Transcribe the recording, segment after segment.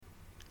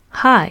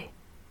Hi,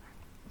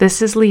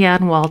 this is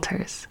Leanne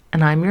Walters,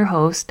 and I'm your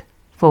host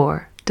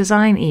for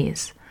Design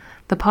Ease,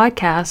 the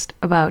podcast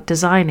about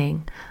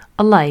designing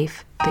a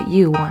life that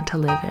you want to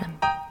live in.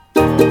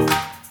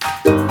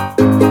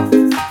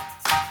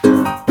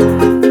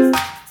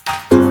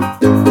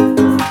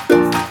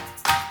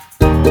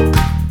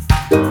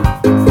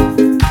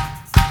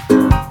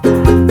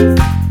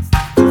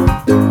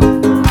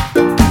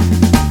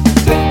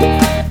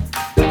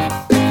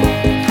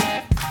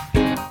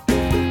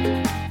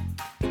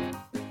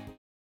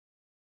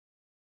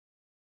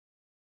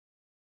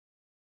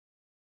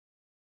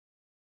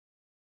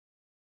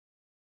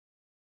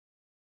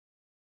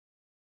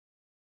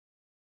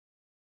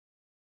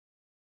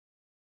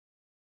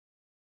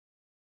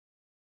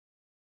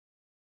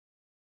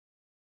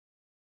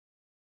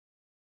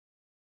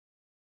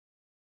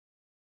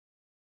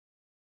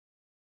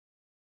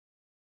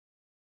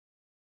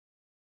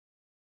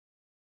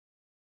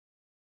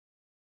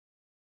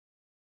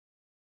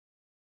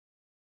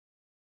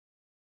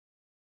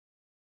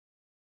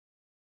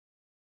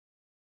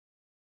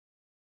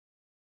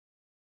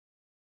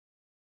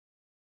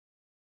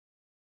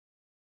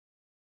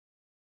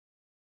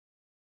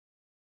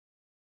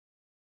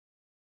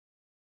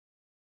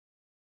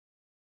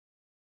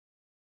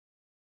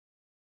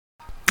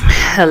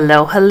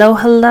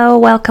 Hello.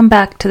 Welcome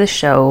back to the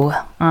show.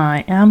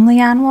 I am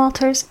Leanne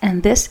Walters,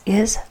 and this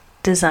is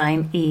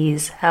Design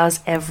Ease. How's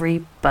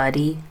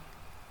everybody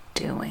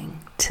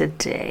doing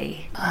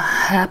today?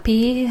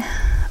 Happy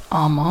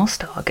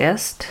almost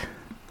August.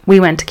 We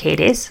went to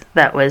K-Days.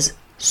 That was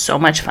so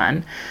much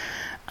fun.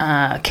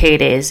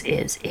 K-Days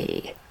is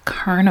a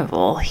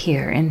carnival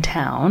here in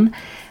town,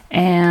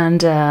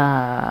 and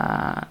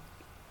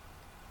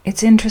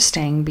it's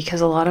interesting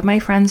because a lot of my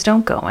friends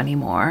don't go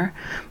anymore,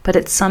 but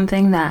it's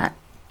something that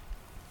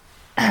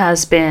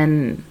has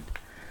been,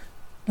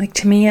 like,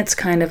 to me, it's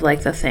kind of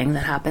like the thing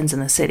that happens in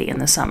the city in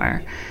the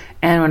summer.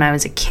 And when I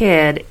was a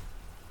kid,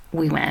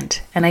 we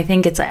went. And I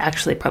think it's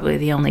actually probably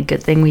the only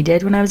good thing we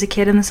did when I was a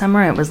kid in the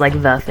summer. It was like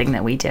the thing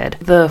that we did.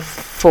 The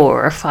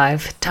 4 or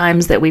 5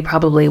 times that we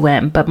probably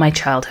went, but my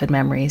childhood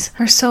memories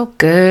are so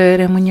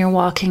good. And when you're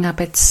walking up,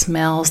 it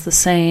smells the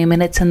same,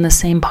 and it's in the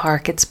same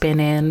park it's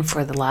been in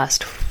for the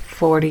last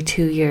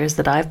 42 years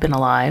that I've been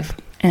alive.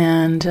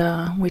 And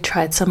we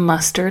tried some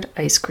mustard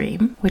ice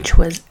cream, which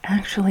was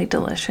actually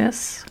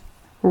delicious.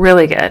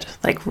 Really good,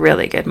 like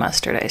really good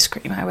mustard ice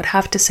cream. I would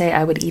have to say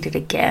I would eat it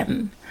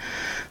again.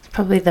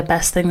 Probably the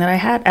best thing that I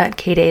had at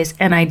K-Days,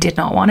 and I did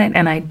not want it,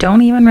 and I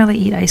don't even really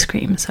eat ice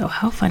cream, so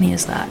how funny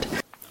is that?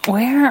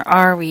 Where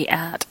are we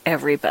at,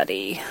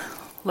 everybody?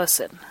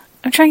 Listen,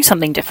 I'm trying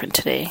something different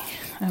today.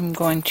 I'm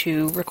going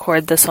to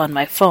record this on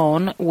my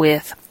phone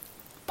with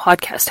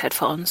podcast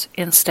headphones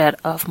instead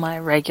of my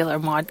regular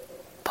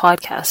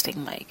podcasting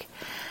mic.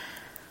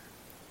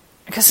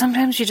 Because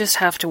sometimes you just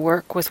have to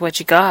work with what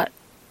you got.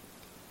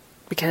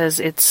 Because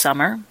it's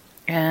summer.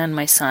 And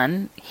my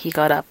son, he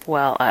got up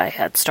while I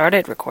had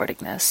started recording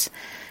this,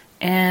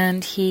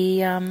 and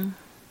he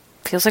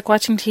feels like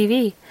watching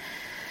TV.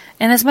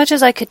 And as much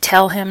as I could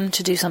tell him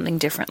to do something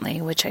differently,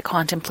 which I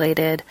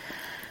contemplated,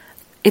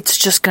 it's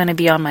just going to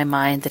be on my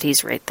mind that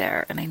he's right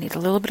there. And I need a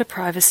little bit of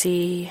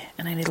privacy,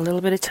 and I need a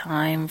little bit of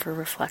time for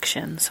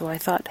reflection. So I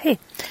thought, hey,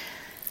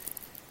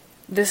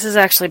 this has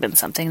actually been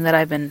something that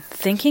I've been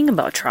thinking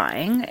about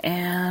trying,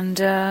 and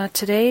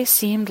today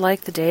seemed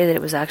like the day that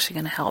it was actually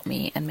going to help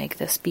me and make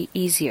this be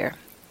easier.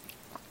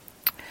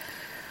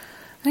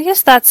 I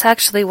guess that's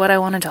actually what I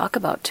want to talk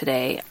about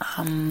today.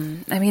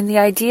 The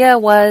idea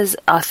was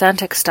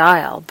authentic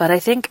style, but I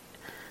think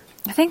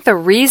the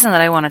reason that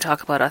I want to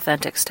talk about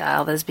authentic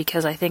style is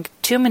because I think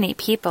too many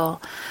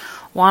people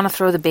want to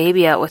throw the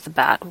baby out with the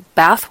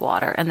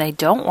bathwater, and they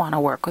don't want to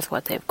work with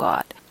what they've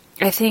got.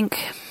 I think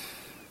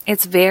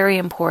it's very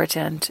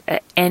important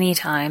at any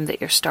time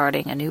that you're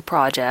starting a new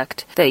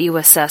project that you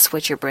assess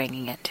what you're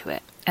bringing into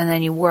it. And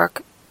then you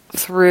work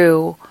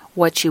through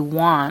what you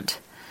want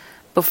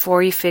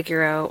before you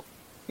figure out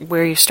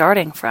where you're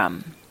starting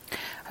from.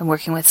 I'm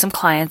working with some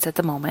clients at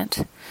the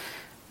moment.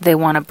 They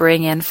want to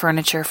bring in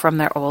furniture from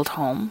their old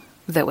home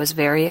that was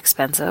very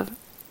expensive.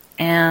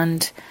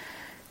 And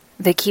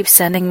they keep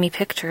sending me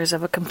pictures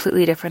of a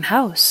completely different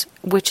house,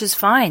 which is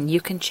fine.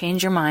 You can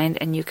change your mind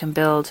and you can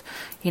build,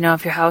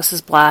 if your house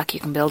is black,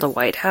 you can build a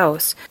white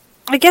house.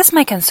 I guess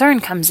my concern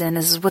comes in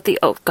is what the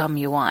outcome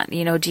you want.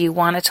 Do you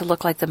want it to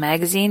look like the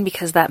magazine?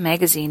 Because that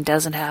magazine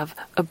doesn't have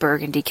a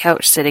burgundy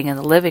couch sitting in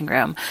the living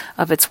room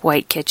of its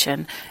white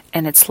kitchen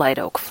and its light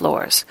oak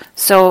floors.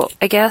 So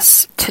I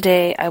guess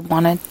today I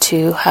wanted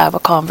to have a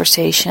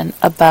conversation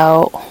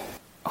about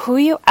who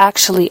you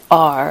actually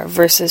are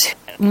versus,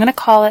 I'm going to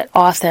call it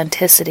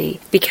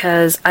authenticity,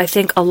 because I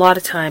think a lot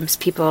of times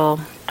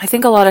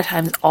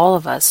all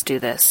of us do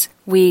this.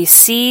 We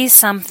see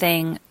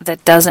something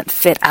that doesn't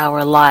fit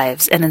our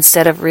lives, and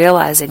instead of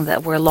realizing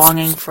that we're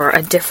longing for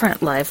a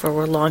different life or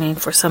we're longing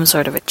for some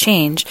sort of a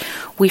change,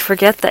 we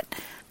forget that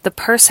the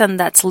person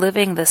that's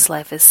living this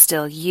life is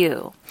still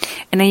you.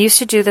 And I used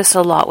to do this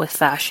a lot with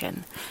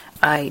fashion.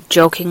 I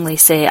jokingly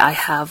say I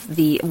have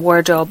the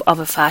wardrobe of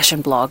a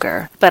fashion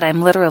blogger, but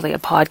I'm literally a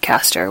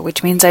podcaster,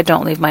 which means I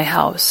don't leave my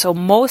house. So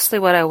mostly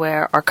what I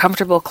wear are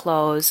comfortable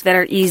clothes that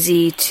are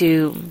easy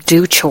to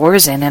do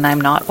chores in, and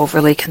I'm not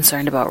overly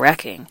concerned about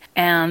wrecking.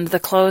 And the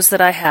clothes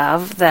that I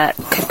have that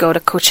could go to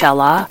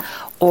Coachella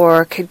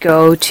or could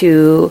go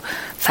to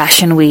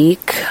Fashion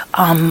Week,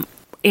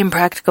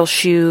 impractical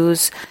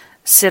shoes,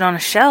 sit on a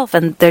shelf,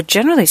 and they're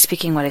generally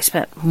speaking what I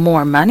spent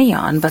more money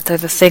on, but they're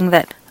the thing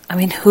that,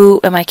 who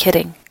am I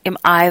kidding? Am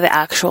I the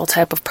actual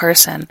type of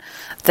person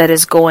that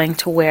is going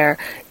to wear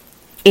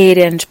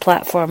 8-inch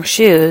platform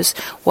shoes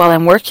while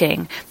I'm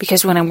working?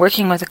 Because when I'm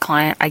working with a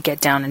client, I get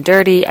down and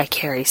dirty, I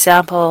carry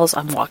samples,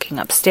 I'm walking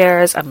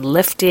upstairs, I'm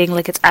lifting,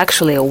 like it's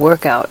actually a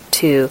workout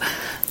to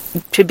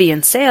be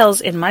in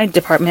sales in my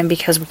department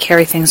because we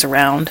carry things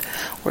around.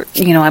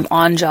 I'm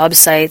on job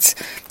sites.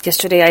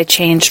 Yesterday I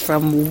changed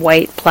from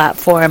white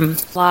platform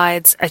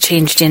slides. I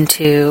changed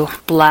into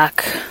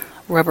black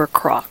rubber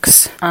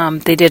Crocs.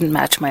 They didn't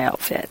match my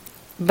outfit,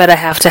 but I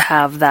have to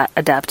have that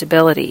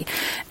adaptability.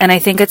 And I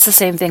think it's the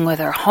same thing with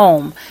our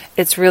home.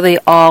 It's really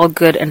all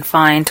good and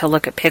fine to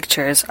look at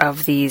pictures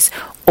of these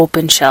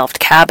open shelved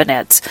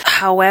cabinets.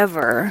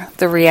 However,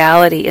 the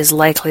reality is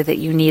likely that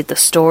you need the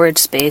storage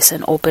space,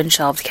 and open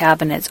shelved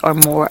cabinets are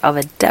more of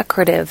a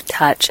decorative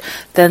touch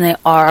than they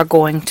are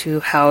going to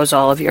house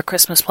all of your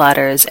Christmas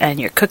platters and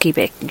your cookie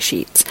baking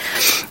sheets.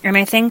 And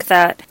I think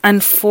that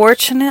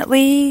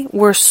unfortunately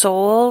we're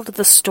sold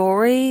the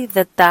story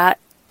that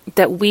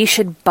we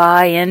should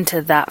buy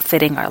into that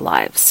fitting our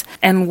lives.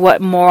 And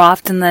what more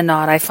often than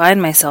not I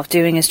find myself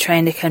doing is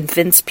trying to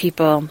convince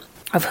people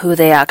of who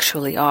they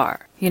actually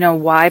are.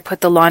 Why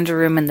put the laundry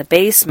room in the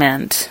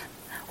basement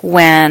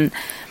when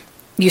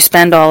you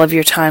spend all of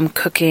your time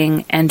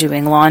cooking and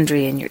doing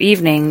laundry in your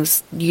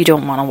evenings? You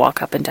don't want to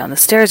walk up and down the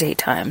stairs 8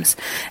 times.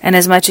 And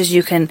as much as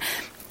you can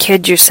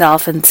kid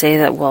yourself and say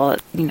that, well,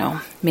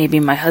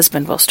 maybe my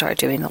husband will start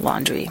doing the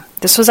laundry.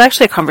 This was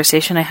actually a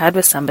conversation I had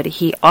with somebody.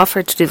 He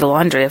offered to do the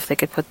laundry if they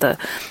could put the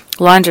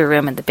laundry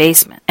room in the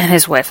basement, and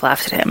his wife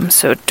laughed at him,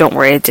 so don't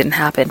worry, it didn't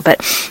happen. But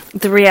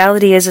the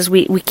reality is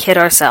we kid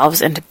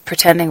ourselves into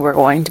pretending we're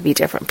going to be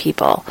different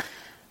people.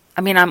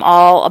 I'm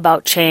all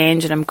about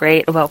change, and I'm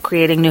great about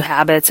creating new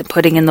habits and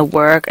putting in the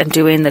work and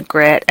doing the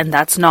grit, and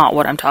that's not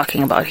what I'm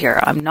talking about here.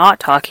 I'm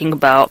not talking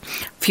about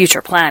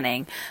future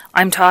planning.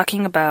 I'm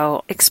talking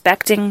about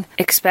expecting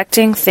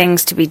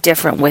things to be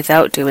different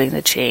without doing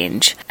the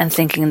change and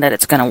thinking that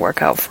it's going to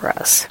work out for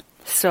us.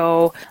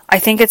 So I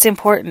think it's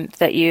important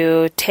that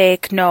you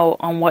take note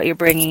on what you're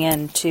bringing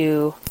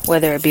into,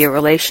 whether it be a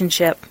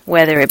relationship,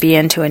 whether it be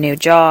into a new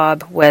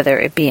job, whether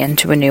it be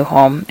into a new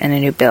home and a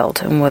new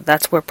build. And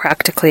that's where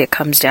practically it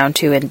comes down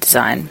to in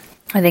design.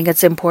 I think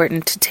it's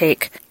important to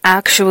take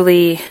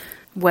actually,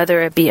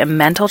 whether it be a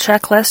mental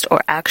checklist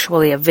or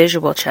actually a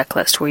visual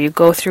checklist, where you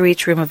go through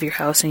each room of your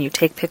house and you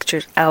take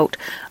pictures out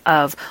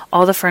of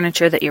all the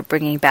furniture that you're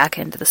bringing back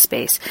into the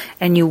space,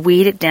 and you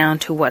weed it down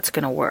to what's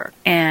going to work.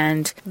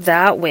 And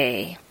that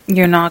way,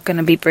 you're not going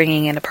to be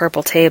bringing in a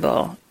purple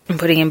table and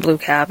putting in blue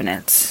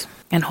cabinets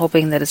and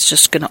hoping that it's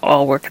just going to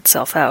all work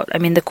itself out.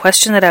 The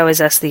question that I was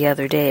asked the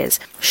other day is,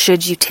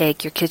 should you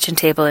take your kitchen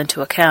table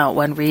into account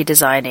when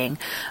redesigning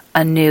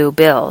a new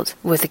build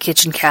with the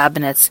kitchen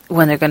cabinets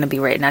when they're going to be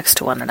right next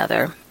to one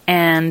another?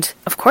 And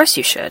of course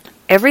you should.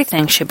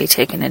 Everything should be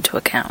taken into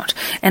account.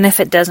 And if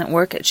it doesn't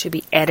work, it should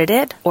be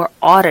edited or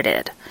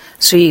audited.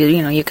 So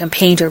you can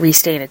paint or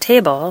restain a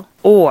table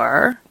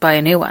or buy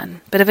a new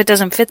one. But if it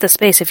doesn't fit the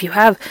space, if you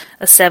have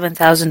a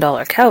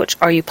 $7,000 couch,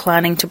 are you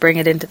planning to bring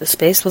it into the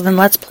space? Well, then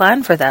let's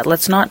plan for that.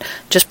 Let's not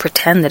just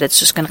pretend that it's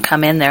just going to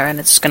come in there and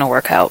it's going to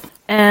work out.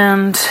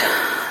 And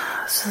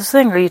so this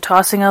thing, are you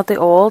tossing out the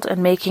old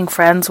and making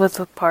friends with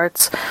the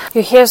parts?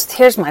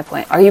 Here's my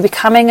point. Are you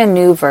becoming a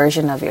new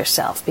version of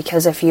yourself?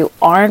 Because if you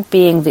aren't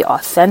being the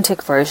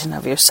authentic version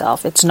of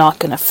yourself, it's not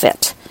going to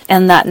fit.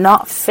 And that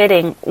not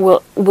fitting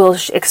will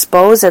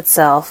expose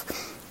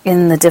itself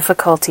in the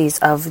difficulties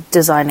of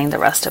designing the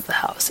rest of the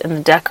house, in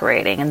the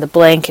decorating, and the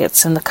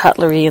blankets, and the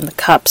cutlery, and the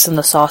cups, and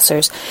the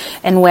saucers.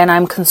 And when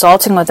I'm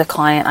consulting with a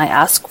client, I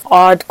ask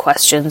odd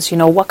questions.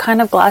 What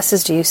kind of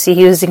glasses do you see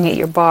using at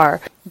your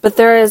bar? But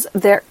there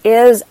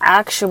is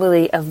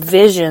actually a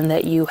vision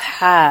that you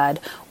had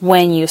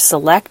when you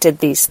selected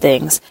these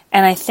things.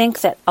 And I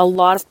think that a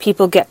lot of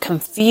people get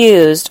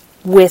confused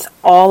with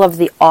all of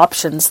the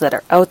options that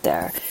are out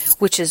there,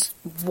 which is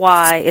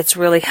why it's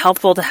really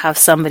helpful to have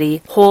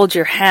somebody hold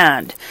your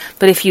hand.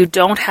 But if you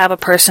don't have a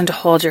person to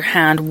hold your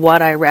hand,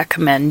 what I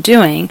recommend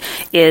doing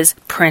is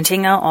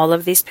printing out all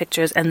of these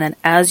pictures, and then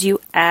as you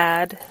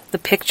add the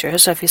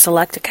pictures, so if you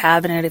select a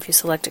cabinet, if you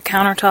select a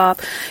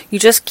countertop, you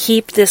just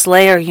keep this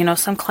layer.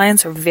 Some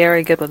clients are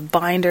very good with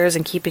binders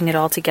and keeping it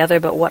all together,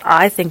 but what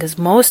I think is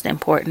most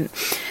important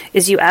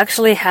is you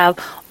actually have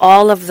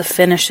all of the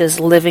finishes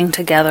living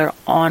together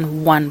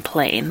on one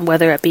plane,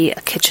 whether it be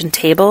a kitchen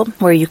table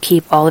where you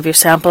keep all of your your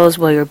samples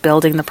while you're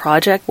building the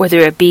project, whether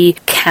it be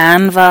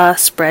Canva,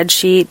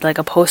 spreadsheet, like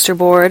a poster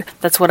board.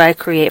 That's what I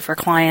create for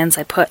clients.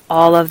 I put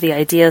all of the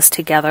ideas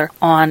together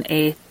on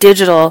a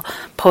digital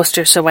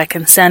poster so I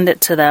can send it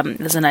to them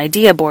as an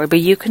idea board, but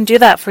you can do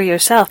that for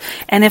yourself.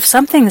 And if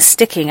something's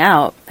sticking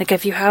out, like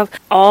if you have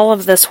all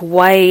of this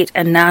white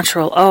and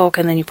natural oak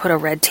and then you put a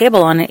red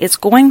table on it, it's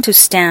going to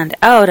stand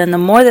out. And the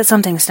more that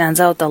something stands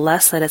out, the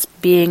less that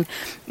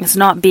it's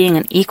not being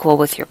an equal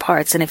with your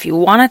parts. And if you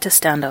want it to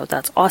stand out,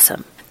 that's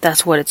awesome.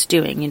 That's what it's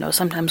doing.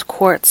 Sometimes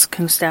quartz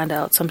can stand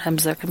out.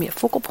 Sometimes there can be a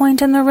focal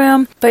point in the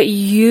room. But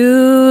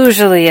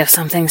usually if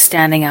something's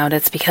standing out,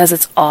 it's because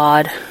it's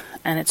odd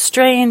and it's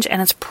strange and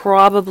it's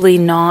probably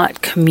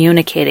not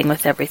communicating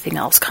with everything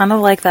else. Kind of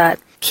like that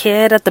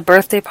kid at the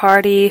birthday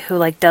party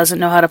who doesn't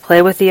know how to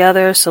play with the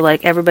others, so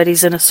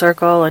everybody's in a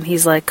circle and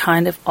he's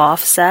kind of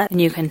offset,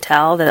 and you can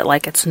tell that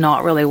it's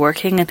not really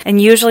working.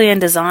 And usually in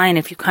design,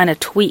 if you kind of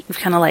tweak,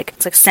 it's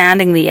like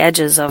sanding the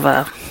edges of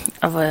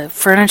a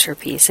furniture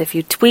piece. If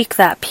you tweak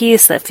that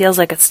piece that feels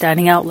like it's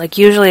standing out,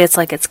 usually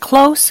it's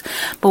close,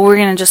 but we're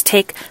going to just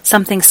take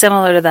something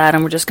similar to that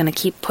and we're just going to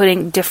keep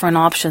putting different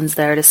options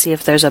there to see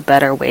if there's a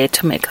better way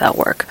to make that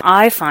work.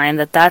 I find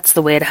that that's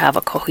the way to have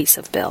a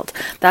cohesive build.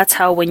 That's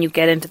how when you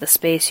get into the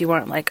space, you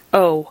aren't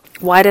oh,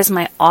 why does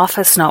my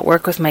office not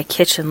work with my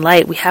kitchen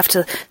light? We have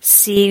to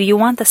see, you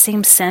want the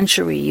same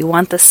century, you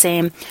want the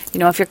same,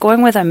 if you're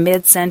going with a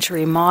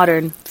mid-century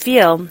modern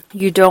feel,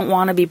 you don't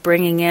want to be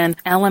bringing in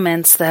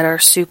elements that are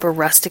super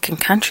rustic and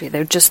country.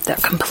 They're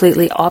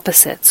completely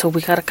opposite. So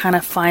we got to kind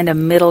of find a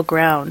middle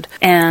ground.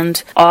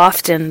 And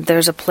often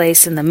there's a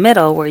place in the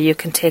middle where you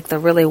can take the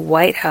really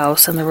white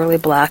house and the really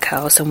black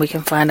house and we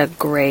can find a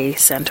gray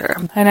center.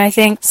 And I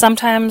think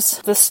sometimes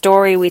the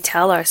story we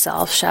tell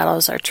ourselves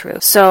shadows our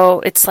truth.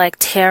 So it's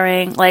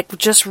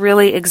just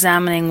really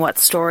examining what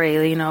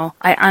story,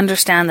 I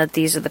understand that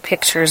these are the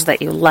pictures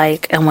that you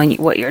like and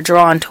what you're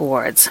drawn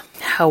towards.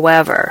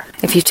 However,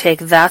 if you take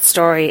that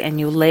story and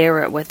you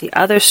layer it with the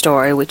other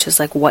story, which is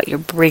what you're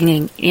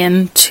bringing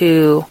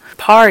into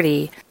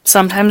party,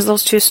 sometimes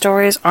those two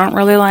stories aren't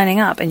really lining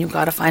up and you've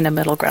got to find a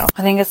middle ground.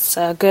 I think it's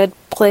a good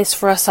place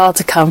for us all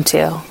to come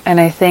to. And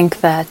I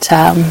think that,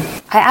 I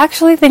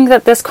actually think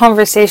that this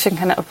conversation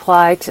can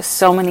apply to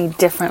so many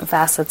different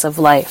facets of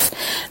life,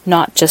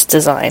 not just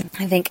design.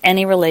 I think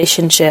any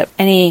relationship,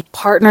 any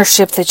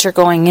partnership that you're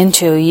going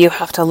into, you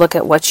have to look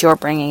at what you're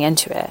bringing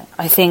into it.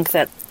 I think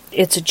that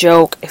it's a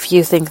joke if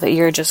you think that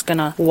you're just going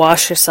to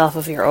wash yourself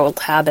of your old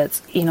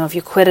habits. If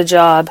you quit a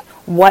job,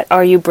 what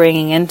are you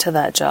bringing into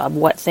that job?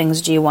 What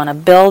things do you want to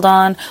build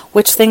on?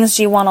 Which things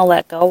do you want to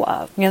let go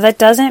of? That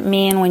doesn't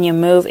mean when you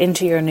move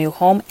into your new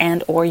home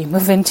and or you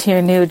move into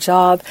your new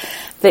job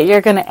that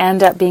you're going to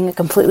end up being a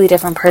completely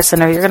different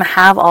person or you're going to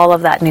have all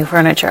of that new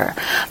furniture.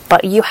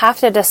 But you have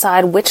to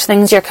decide which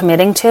things you're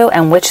committing to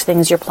and which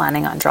things you're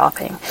planning on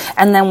dropping.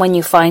 And then when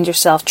you find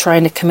yourself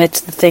trying to commit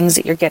to the things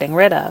that you're getting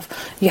rid of,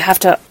 you have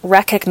to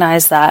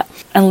recognize that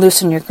and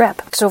loosen your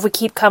grip. So if we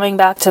keep coming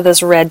back to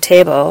this red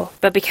table,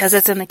 but because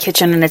it's in the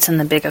kitchen and it's in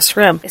the biggest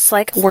room, it's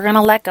we're going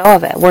to let go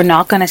of it. We're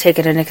not going to take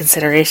it into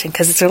consideration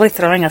because it's really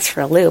throwing us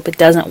for a loop. It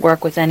doesn't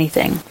work with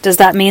anything. Does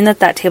that mean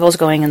that table's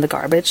going in the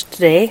garbage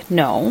today?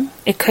 No.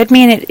 It could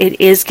mean it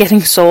is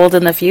getting sold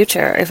in the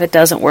future if it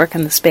doesn't work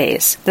in the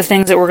space. The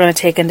things that we're going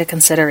to take into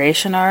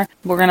consideration are,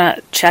 we're going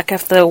to check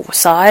if the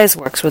size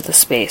works with the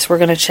space. We're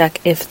going to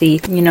check if the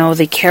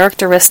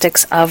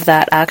characteristics of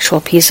that actual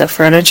piece of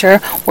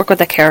furniture work with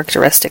the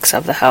characteristics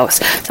of the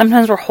house.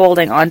 Sometimes we're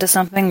holding on to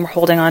something, we're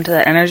holding on to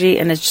that energy,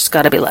 and it's just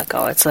got to be let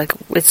go. It's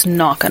it's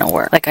not going to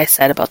work. Like I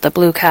said about the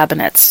blue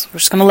cabinets, we're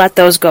just going to let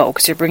those go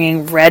because you're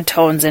bringing red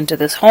tones into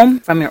this home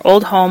from your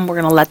old home. We're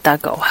going to let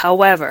that go.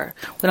 However,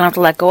 we don't have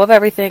to let go of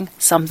everything.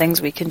 Some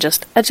things we can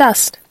just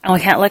adjust. And we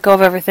can't let go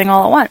of everything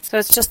all at once. So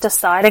it's just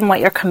deciding what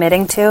you're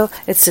committing to.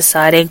 It's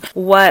deciding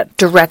what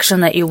direction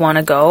that you want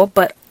to go,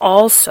 but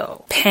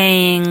also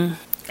paying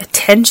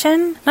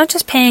attention. Not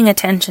just paying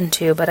attention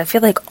to, but I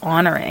feel like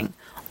honoring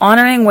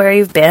where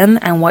you've been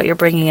and what you're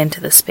bringing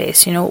into the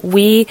space.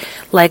 We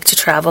like to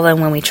travel, and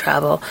when we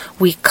travel,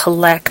 we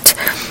collect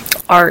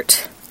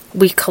art.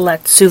 We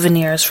collect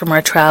souvenirs from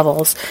our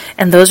travels,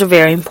 and those are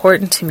very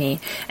important to me.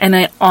 And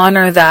I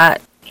honor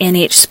that in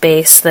each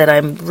space that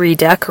I'm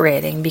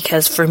redecorating,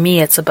 because for me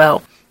it's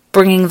about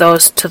bringing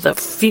those to the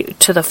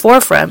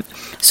forefront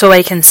so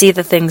I can see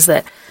the things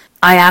that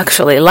I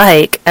actually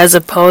like, as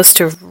opposed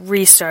to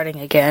restarting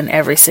again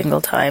every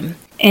single time.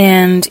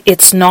 And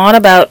it's not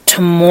about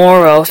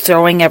tomorrow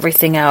throwing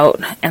everything out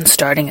and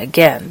starting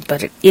again,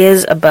 but it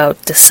is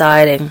about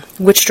deciding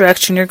which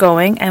direction you're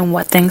going and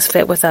what things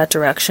fit with that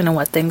direction and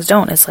what things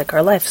don't. It's like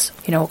our lives,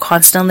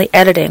 constantly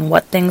editing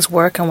what things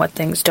work and what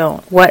things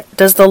don't. What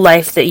does the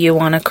life that you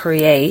want to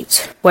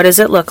create, what does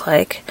it look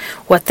like?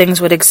 What things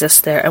would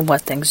exist there and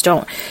what things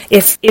don't?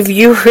 If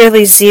you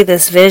really see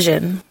this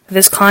vision,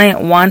 this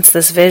client wants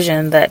this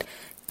vision that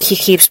he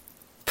keeps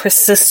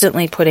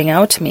persistently putting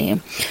out to me,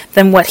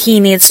 then what he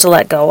needs to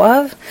let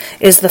go of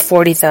is the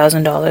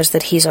 $40,000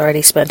 that he's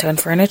already spent on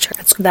furniture.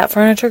 That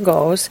furniture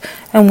goes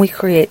and we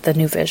create the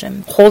new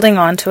vision. Holding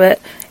on to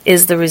it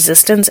is the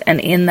resistance,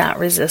 and in that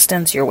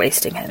resistance you're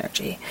wasting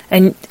energy.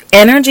 And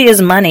energy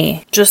is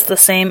money, just the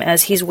same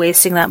as he's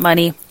wasting that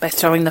money by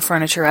throwing the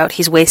furniture out.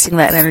 He's wasting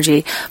that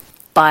energy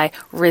by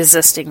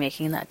resisting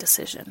making that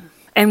decision.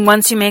 And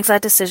once you make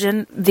that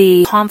decision,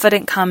 the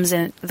confidence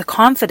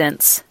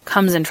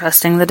comes in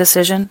trusting the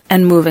decision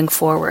and moving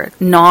forward,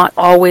 not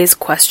always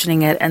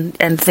questioning it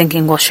and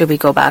thinking, well, should we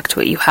go back to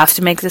it? You have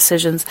to make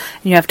decisions,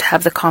 and you have to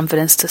have the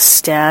confidence to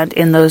stand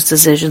in those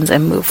decisions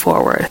and move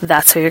forward.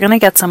 That's how you're going to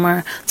get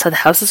somewhere. That's how the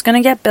house is going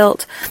to get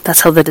built.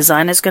 That's how the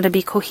design is going to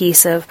be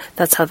cohesive.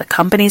 That's how the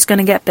company is going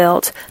to get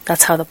built.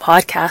 That's how the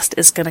podcast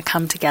is going to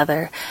come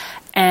together.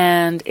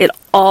 And it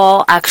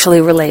all actually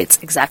relates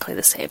exactly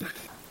the same.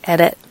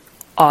 Edit,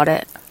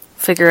 audit,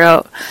 figure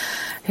out,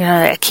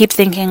 I keep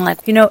thinking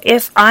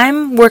if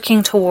I'm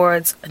working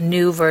towards a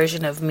new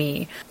version of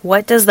me,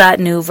 what does that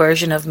new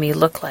version of me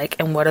look like?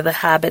 And what are the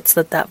habits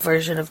that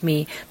version of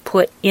me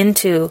put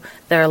into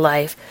their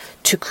life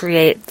to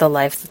create the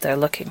life that they're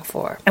looking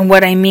for? And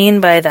what I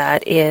mean by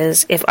that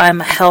is, if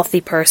I'm a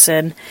healthy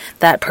person,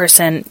 that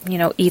person,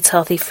 eats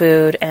healthy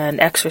food and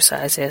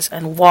exercises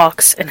and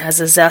walks and has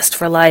a zest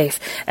for life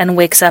and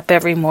wakes up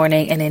every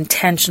morning and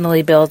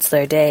intentionally builds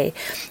their day.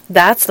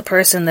 That's the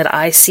person that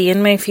I see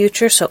in my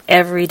future. So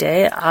every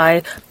day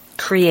I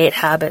create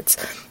habits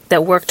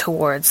that work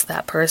towards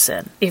that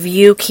person. If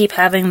you keep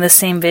having the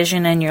same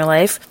vision in your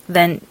life,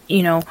 then,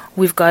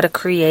 we've got to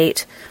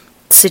create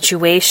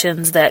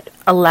situations that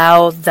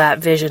allow that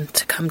vision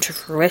to come to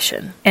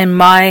fruition. And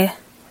my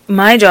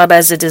job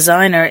as a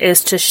designer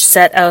is to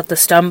set out the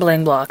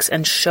stumbling blocks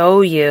and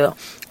show you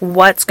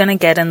what's going to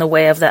get in the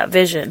way of that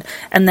vision.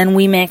 And then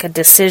we make a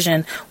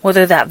decision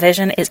whether that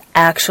vision is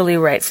actually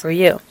right for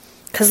you.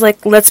 Because,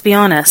 let's be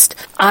honest,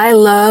 I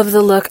love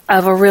the look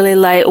of a really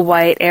light,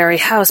 white, airy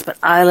house, but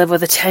I live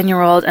with a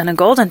 10-year-old and a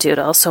golden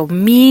doodle. So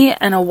me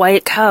and a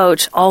white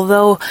couch,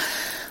 although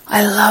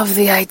I love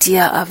the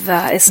idea of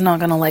that, it's not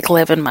going to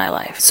live in my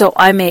life. So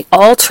I make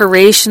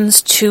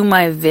alterations to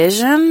my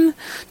vision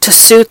to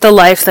suit the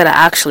life that I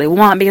actually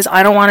want, because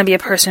I don't want to be a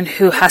person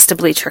who has to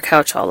bleach her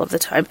couch all of the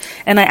time.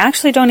 And I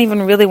actually don't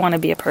even really want to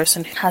be a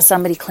person who has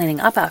somebody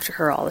cleaning up after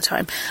her all the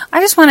time.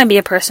 I just want to be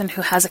a person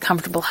who has a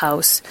comfortable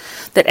house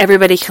that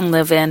everybody can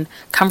live in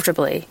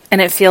comfortably,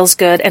 and it feels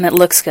good and it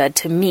looks good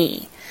to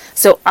me.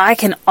 So I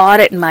can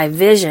audit my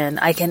vision,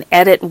 I can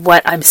edit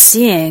what I'm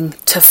seeing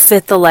to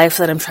fit the life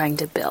that I'm trying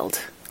to build.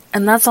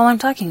 And that's all I'm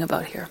talking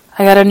about here.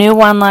 I got a new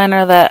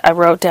one-liner that I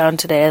wrote down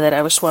today that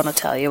I just want to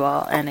tell you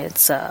all, and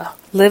it's,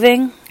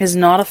 living is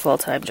not a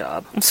full-time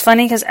job. It's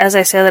funny because as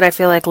I say that, I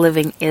feel like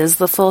living is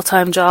the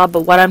full-time job,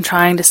 but what I'm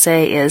trying to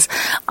say is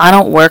I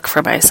don't work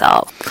for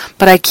myself,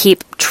 but I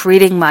keep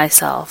treating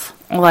myself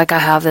like I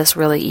have this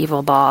really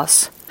evil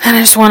boss. And I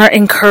just want to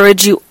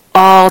encourage you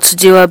all to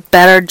do a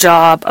better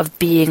job of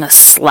being a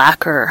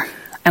slacker.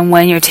 And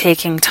when you're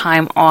taking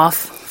time off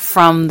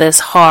from this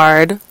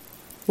hard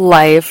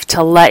life,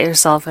 to let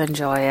yourself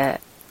enjoy it.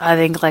 I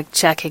think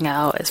checking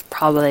out is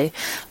probably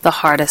the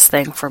hardest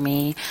thing for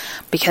me,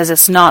 because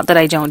it's not that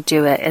I don't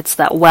do it, it's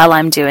that while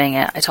I'm doing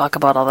it, I talk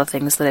about all the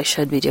things that I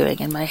should be doing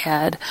in my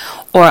head,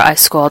 or I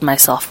scold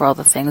myself for all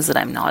the things that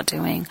I'm not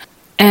doing.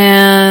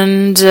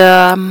 And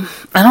I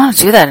don't want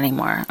to do that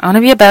anymore. I want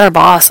to be a better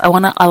boss. I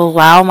want to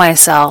allow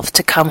myself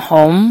to come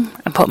home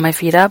and put my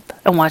feet up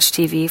and watch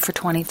TV for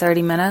 20,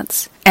 30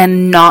 minutes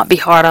and not be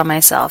hard on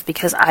myself,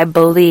 because I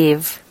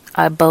believe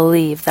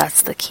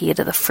that's the key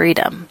to the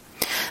freedom.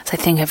 So I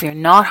think if you're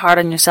not hard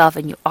on yourself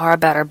and you are a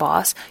better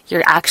boss,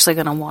 you're actually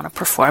going to want to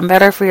perform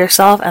better for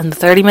yourself, and the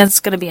 30 minutes is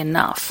going to be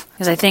enough.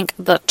 Because I think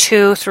the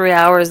 2-3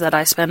 hours that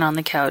I spend on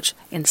the couch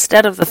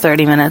instead of the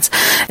 30 minutes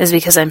is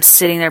because I'm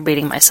sitting there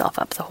beating myself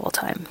up the whole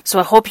time. So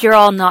I hope you're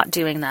all not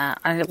doing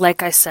that.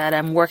 Like I said,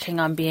 I'm working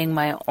on being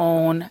my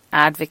own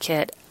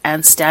advocate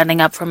and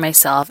standing up for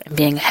myself and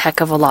being a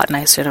heck of a lot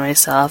nicer to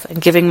myself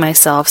and giving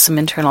myself some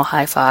internal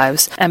high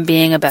fives and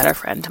being a better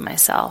friend to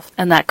myself.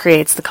 And that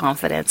creates the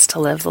confidence to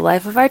live the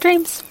life of our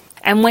dreams.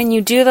 And when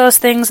you do those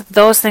things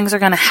are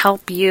going to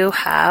help you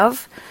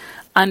have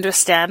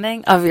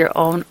understanding of your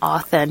own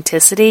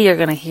authenticity. You're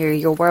going to hear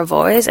your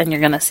voice and you're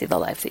going to see the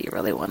life that you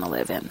really want to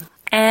live in.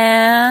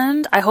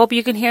 And I hope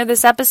you can hear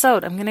this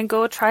episode. I'm going to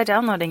go try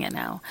downloading it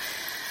now.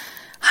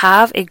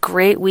 Have a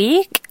great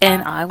week,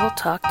 and I will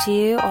talk to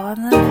you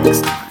on the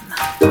next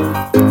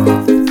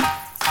one.